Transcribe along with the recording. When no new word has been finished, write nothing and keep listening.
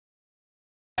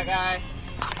guy.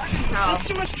 That's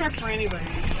too much truck for anybody.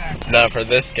 Not for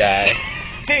this guy.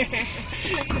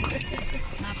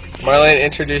 Marlene,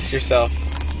 introduce yourself.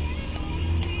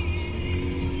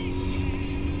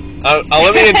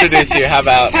 Let me introduce you. How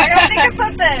about? I gotta think of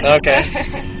something. Okay.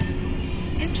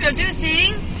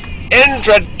 Introducing.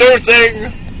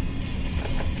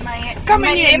 My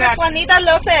name is Juanita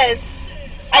Lopez.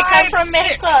 I come from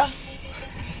Mexico.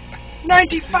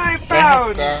 95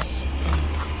 pounds.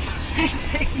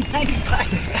 95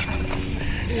 pounds.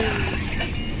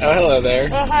 Oh, hello there.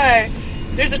 Oh, hi.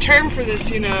 There's a term for this,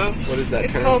 you know. What is that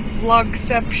it's term? It's called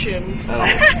vlogception. Oh.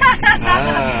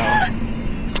 Ah.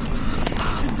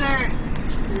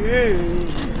 Is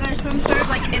there some sort of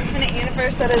like infinite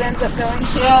universe that it ends up going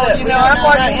to? Well, you know, I'm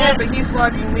vlogging him, but he's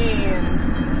vlogging me,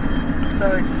 and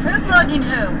so who's vlogging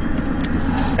who?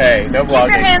 Hey, no vlogging.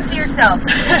 Keep your hands to yourself.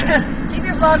 Keep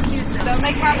your vlog to yourself. Don't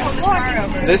make my pull this car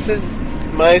over. This is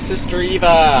my sister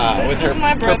Eva with her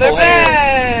purple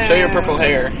hair. Show your purple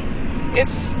hair.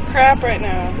 It's crap right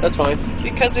now. That's fine.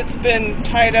 Because it's been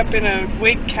tied up in a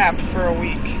wig cap for a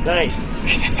week. Nice.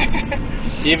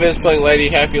 Eva is playing Lady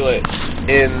Capulet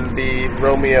in the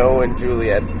Romeo and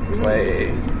Juliet play.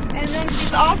 And then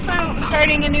she's also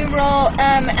starting a new role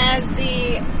as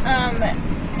the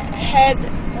head.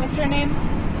 What's her name?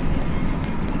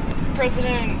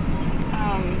 President.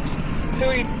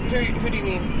 Who do you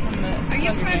mean? Are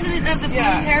you president of the Blue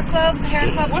Hair Club?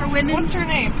 Hair Club for Women? What's her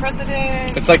name?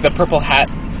 President. It's like the Purple Hat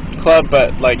Club,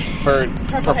 but like for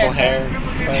purple hair.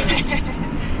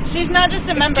 She's not just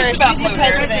a member, she's the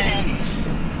president.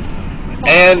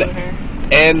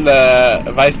 And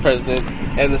the vice president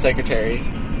and the secretary.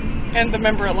 And the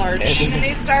member at large. And the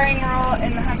new starring role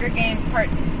in the Hunger Games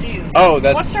Part 2. Oh,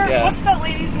 that's What's that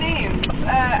lady's name?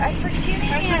 I forget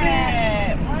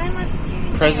it. Why am I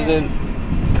forgetting President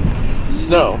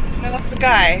Snow. No, that's the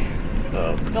guy.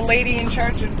 Oh. The lady in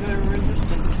charge of the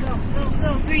resistance.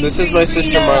 Go. This is my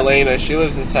sister Marlena. She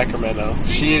lives in Sacramento.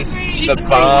 She's the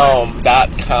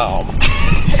bomb.com.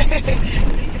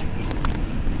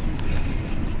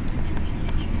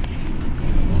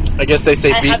 I guess they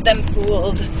say I have them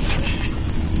fooled.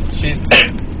 She's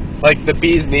like the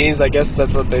bee's knees. I guess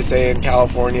that's what they say in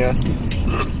California.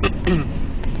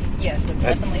 Yes, that's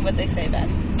definitely what they say, Ben.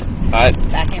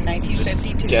 Back in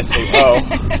 1952. Just guessing. Oh.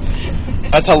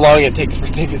 That's how long it takes for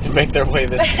things to make their way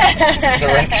this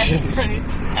direction. Right.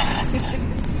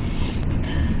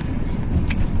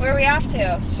 Where are we off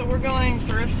to? So we're going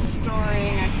thrift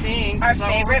storing, I think. Our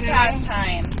favorite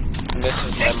pastime. And this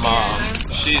is my mom.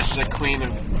 She's the queen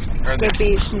of... Or the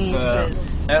beast the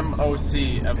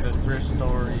MOC of the thrift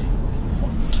story.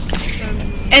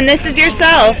 And this is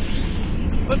yourself.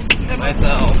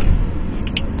 Myself.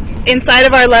 Inside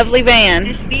of our lovely van.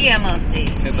 It's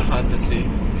BMOC. In the Honda C.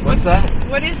 What's that?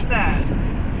 What is that?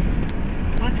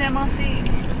 What's MOC?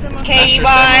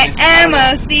 KYMOC.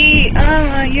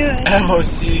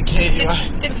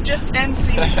 MOC. It's just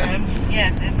MC, man.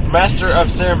 Yes. Master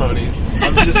of Ceremonies.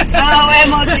 I'm just.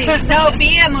 MOC. No,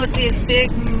 BMOC is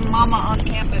Big Mama on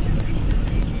Campus.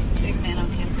 Big Man on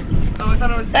Campus. Oh, I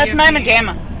thought it was That's BFD. my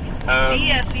pajama.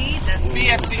 BFD.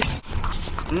 BFD.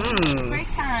 Break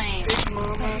time. Big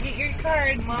Mama. Get your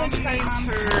card. Mom needs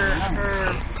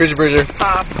her Bridger.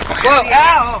 pop. Whoa!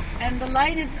 Ow! And the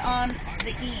light is on the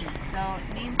E, so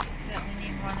it means that we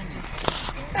need one and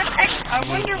just. That's excellent. I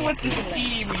wonder what this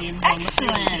E means.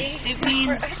 Excellent. It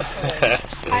means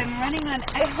I'm running on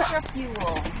extra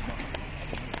fuel.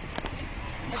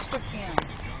 Extra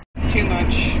fumes. Too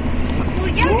much.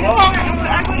 Well, yeah,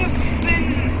 I would have been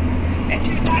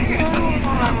too tired.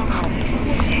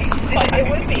 It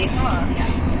would be, huh?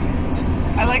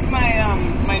 I like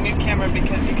my new camera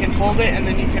because you can hold it and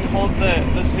then you can hold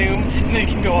the zoom and then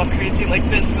you can go all crazy like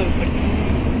this. And it's like,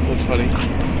 That's funny.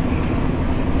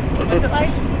 What's it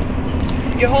like?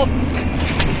 you hold.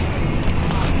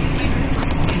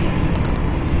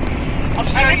 I'll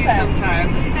show you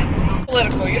sometime.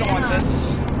 Political. You don't want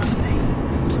this.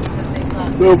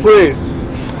 No, please.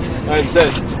 I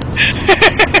insist.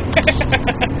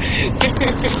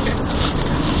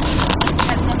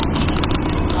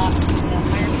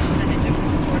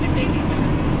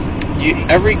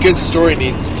 Every good story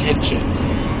needs tension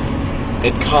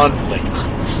and conflict.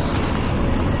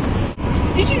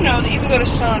 Did you know that you can go to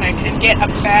Sonic and get a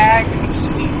bag of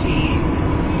sweet tea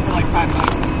for like $5?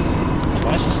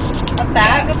 What? A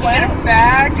bag of what? You get a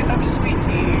bag of sweet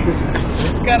tea.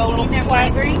 It's got a little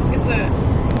flavoring? It's a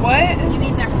what? You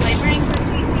mean their flavoring for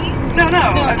sweet tea? No,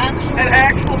 an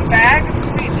actual bag of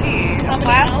sweet tea. A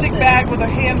plastic bag with a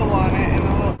handle on it and a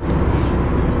little.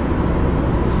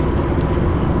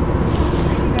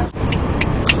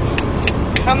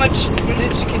 How much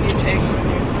footage can you take?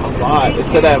 A lot. It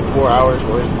said I have 4 hours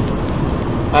worth.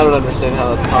 I don't understand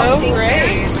how that's Oh, possible.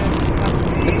 great.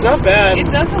 It's not bad. It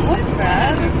doesn't look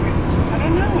bad. I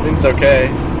don't know. It's okay.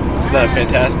 It's not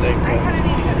fantastic,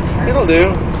 but it'll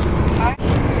do.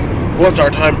 What's our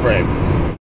time frame?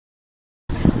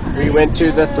 We went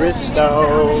to the thrift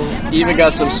store. Eva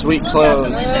got some sweet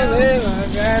clothes.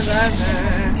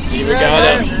 Eva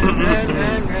got it.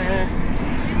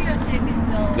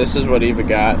 This is what Eva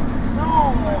got. No,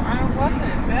 I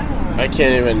wasn't. Ben was. I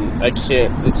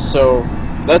can't. It's so.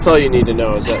 That's all you need to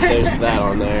know is that there's that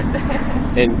on there.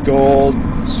 And gold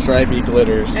stripy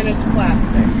glitters. And it's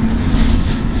plastic.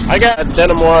 I got a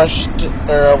denim washed,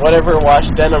 or whatever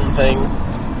washed denim thing.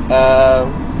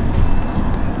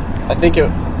 I think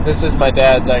this is my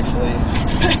dad's actually.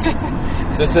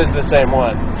 This is the same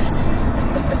one.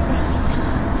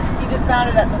 You just found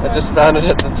it at the I just found it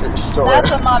at the thrift store. That's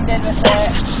what Mom did with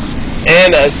it.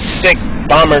 And a sick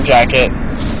bomber jacket.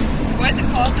 Why is it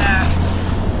called that?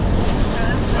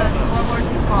 World War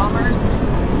II bombers,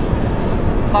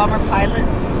 bomber pilots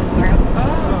would wear them.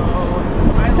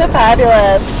 Oh. So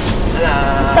fabulous.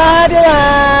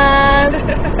 Fabulous.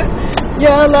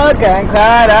 You're looking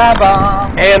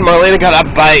incredible. And Marlena got a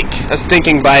bike, a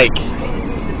stinking bike.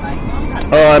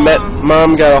 Oh, I met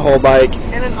Mom got a whole bike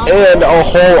and a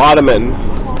whole ottoman.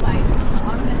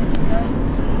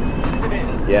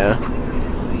 Yeah.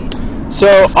 So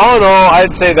all in all,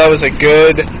 I'd say that was a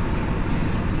good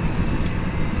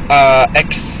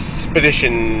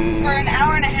expedition. For an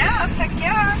hour and a half, heck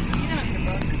yeah.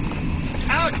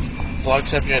 Out.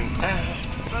 Vlog5.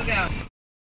 Bug out.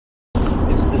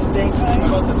 It's the steak. How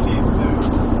about the teeth,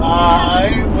 too?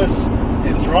 I was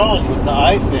enthralled with the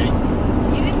eye thing.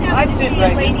 You didn't have I'd to fit see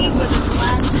right a lady in. with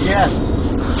glasses. Yes.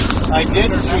 I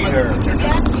did see her.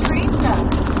 That's Teresa.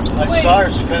 I saw her.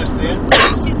 She's kind of thin.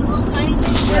 She's a little tiny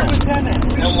thing. Where was that at?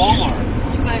 At Walmart.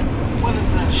 Was that, what is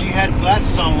that? She had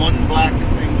glasses on, one black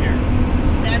thing here.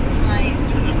 That's my.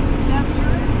 That's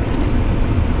her.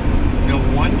 No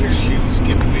wonder she was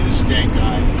giving me the stank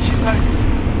eye. She's like,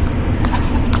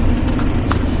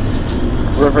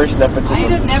 Reverse I nepotism.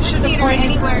 have never seen her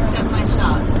anywhere except my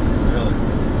shop. Really?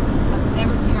 I've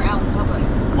never seen her out in public.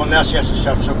 Well, now she has to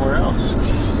shop somewhere else. I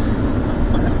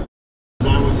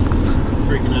was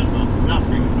freaking out about, not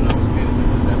freaking, but I was getting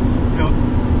into that. You know,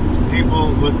 people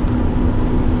with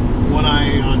one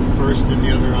eye on first and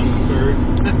the other on the third.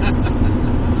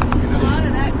 There's a lot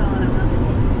of that going on.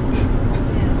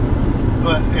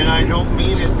 But, and I don't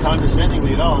mean it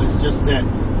condescendingly at all. It's just that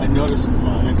I noticed.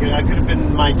 I could have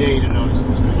been my day to notice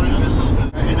this thing.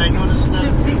 And I noticed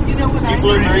that you know what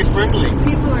people are very friendly.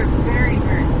 People are very,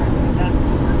 very friendly. That's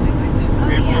one thing I do. Oh,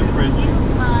 People yeah. are friendly. People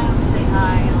smile, say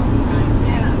hi all the time.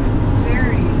 Yes,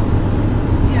 very.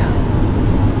 Yes.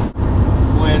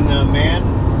 When a man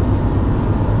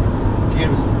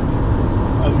gives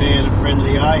a man a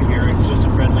friendly eye here, it's just a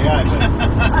friendly eye.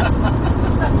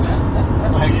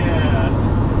 But like,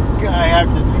 I have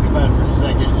to think about it for a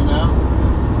second, you know?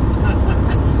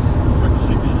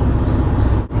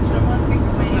 One finger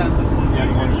wave. Sometimes it's one Yeah,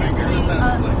 one Usually, finger.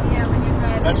 yeah, when you're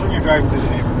driving. That's when you're driving through the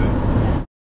neighborhood.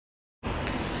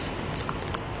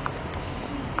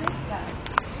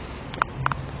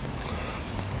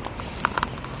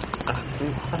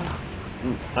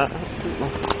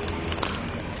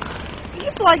 Are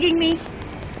you vlogging me?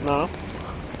 No.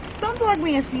 Don't vlog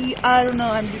me if you, I don't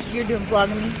know, you're doing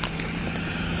vlogging me.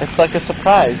 It's like a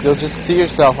surprise. You'll just see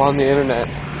yourself on the internet.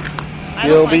 I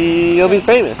don't You'll be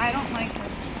famous. I don't like her.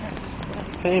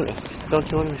 Famous. Don't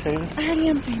you want to be famous? I already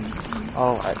am famous.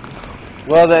 All right.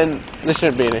 Well then, this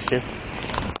shouldn't be an issue.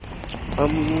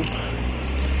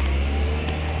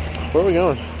 Where are we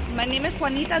going? My name is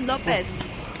Juanita Lopez.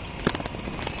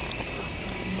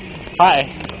 Hi.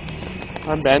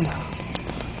 I'm Ben.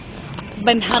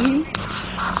 Benjamin.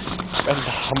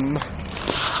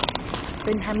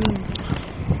 Benjamin.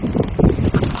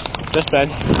 Just Ben.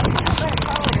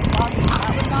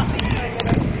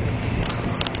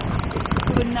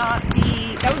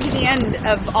 That would be the end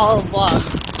of all vlogs.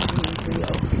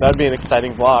 That'd be an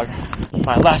exciting vlog.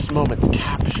 My last moments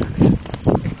captured.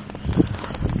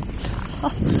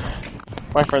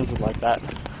 My friends would like that.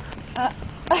 I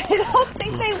don't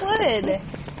think they would.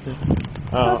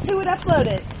 Oh, Who would upload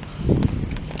it?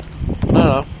 I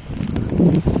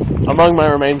don't know. Among my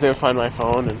remains, they would find my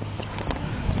phone and.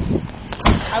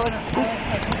 I wouldn't.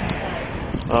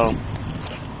 Oh.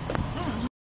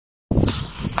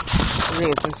 We're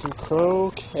gonna play some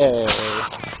croquet.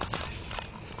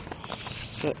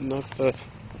 Setting up the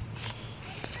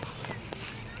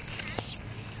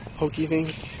pokey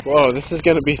things. Whoa, this is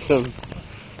gonna be some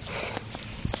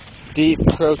Deep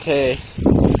croquet.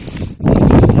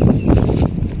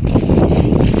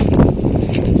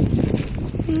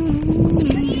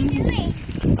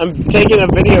 I'm taking a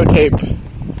videotape.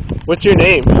 What's your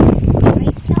name?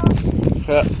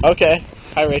 Rachel. Okay.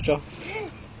 Hi, Rachel.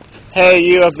 Hey,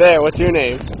 you up there. What's your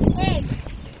name? Hey.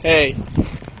 Hey.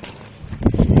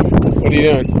 What are you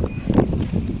doing?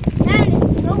 That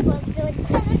is no book, so it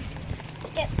doesn't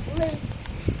get loose.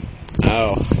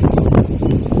 Oh.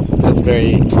 That's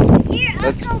very... You're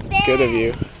That's Uncle Ben. good of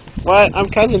you. What? I'm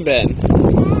Cousin Ben.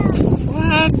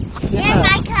 What? You're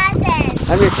my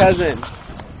cousin. I'm your cousin.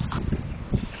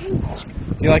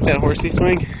 Do you like that horsey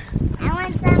swing? I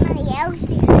want somebody else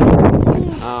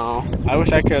to. Oh, I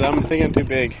wish I could. I'm thinking I'm too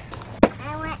big.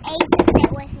 I want Abe to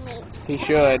sit with me. He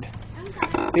should.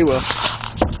 He will.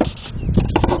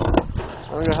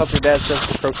 I'm gonna help your dad set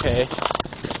the croquet.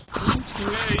 Hey,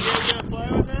 you guys gonna play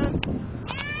with that?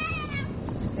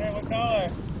 Hey, what color?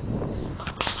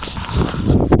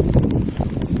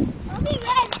 I'll be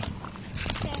ready.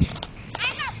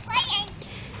 I'm not playing.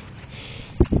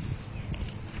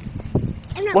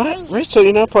 I'm not What? playing. Rachel,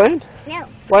 you're not playing? No,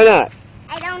 Why not?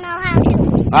 I don't know how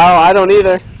to. Oh, I don't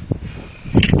either.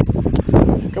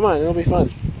 Come on, it'll be fun.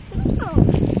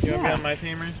 You wanna be on my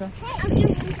team, Rachel?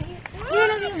 You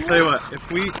Tell you what,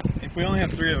 if we only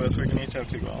have 3 of us, we can each have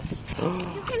 2 balls.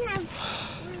 can have.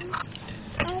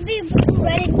 I'll be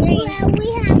red and green. Well,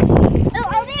 we have. Oh,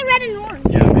 I'll be red and orange.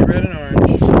 Yeah, it'll be red and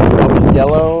orange. I'll be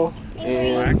yellow Black.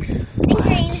 and... And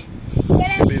green.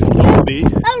 It'll be the B.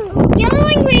 Oh, yellow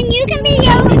and green. You can be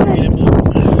yellow and Green green. and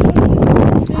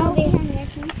blue. I'll be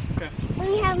Henderson. Okay. Let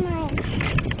me have mine.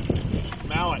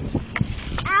 Mallet.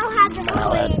 I'll have the blue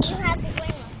one and you have the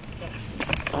green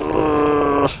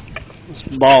one. This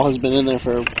ball has been in there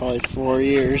for probably 4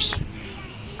 years.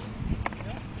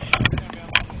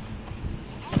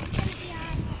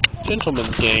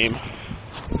 Gentleman's game.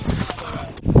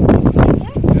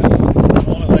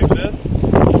 Hold it like this.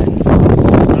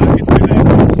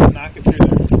 Knock it through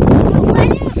there. Why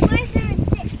is there a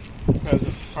stick? Because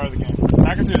it's part of the game.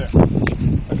 Knock it through there.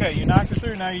 Okay, you knocked it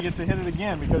through, now you get to hit it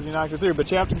again because you knocked it through. But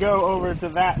you have to go over to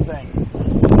that thing.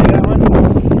 See that one?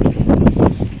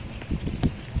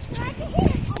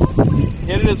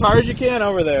 Hit it as hard as you can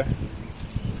over there.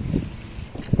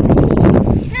 No,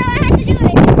 I have to do it.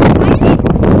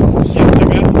 Yep,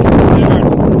 okay. Hit it hard.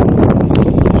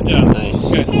 Good job. Nice.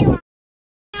 Okay. Hey,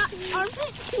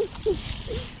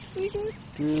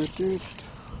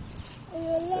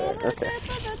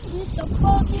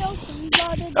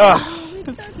 Okay.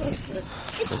 It's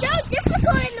so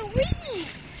difficult in the Wii.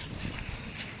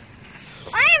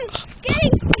 I am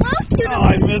getting close to the Oh,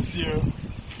 I missed you.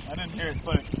 I didn't hear it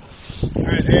click.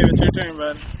 Alright, Abe, it's your turn,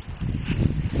 bud.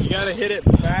 You gotta hit it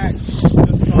back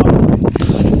just softly.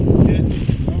 Hit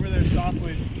it over there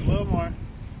softly, a little more.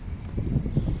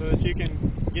 So that you can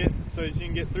get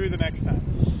through the next time.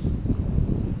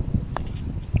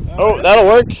 Oh, that'll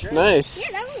work. Great. Nice.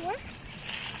 Yeah, that will work.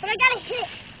 But I gotta hit.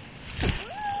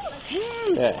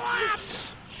 Yeah.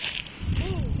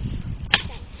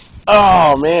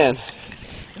 Oh, man.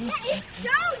 That is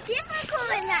so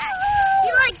difficult in that.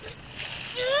 You're like.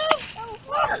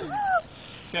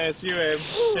 Okay, it's you, Abe.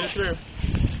 Hit it through.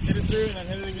 Hit it through and then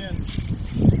hit it again.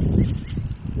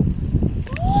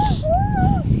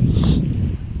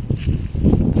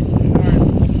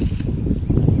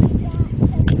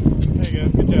 There you go.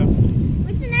 Good job.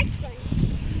 What's the next one?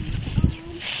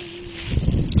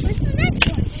 What's the next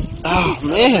one? Oh,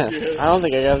 man. I don't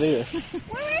think I got it either.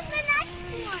 Where is the next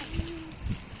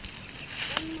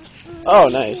one? Oh,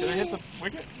 Did I nice. hit the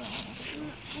wicket? No.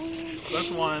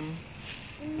 That's one.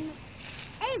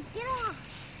 Hey, get off.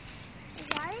 Is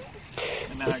that it?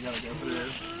 And now I gotta go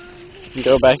through.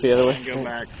 Go back the other way. And go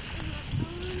back.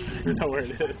 I don't know where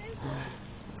it is.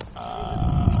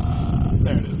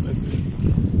 There it is. I see it.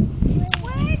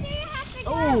 Where do you have to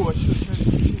go? Oh, I should have.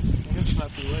 I guess it's not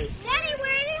too late. Daddy,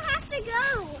 where do you have to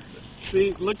go?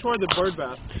 See, look toward the bird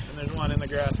bath, and there's one in the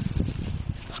grass.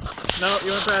 No,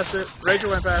 you went past it. Rachel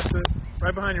went past it.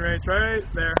 Right behind you, Rach. Right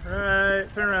there. Right.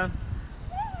 Turn around.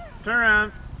 Turn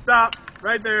around. Stop.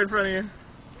 Right there in front of you.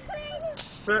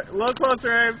 So, a little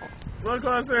closer, Abe. A little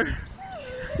closer.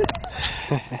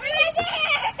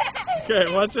 Okay,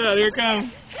 watch out. Here it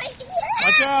comes.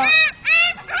 Watch out.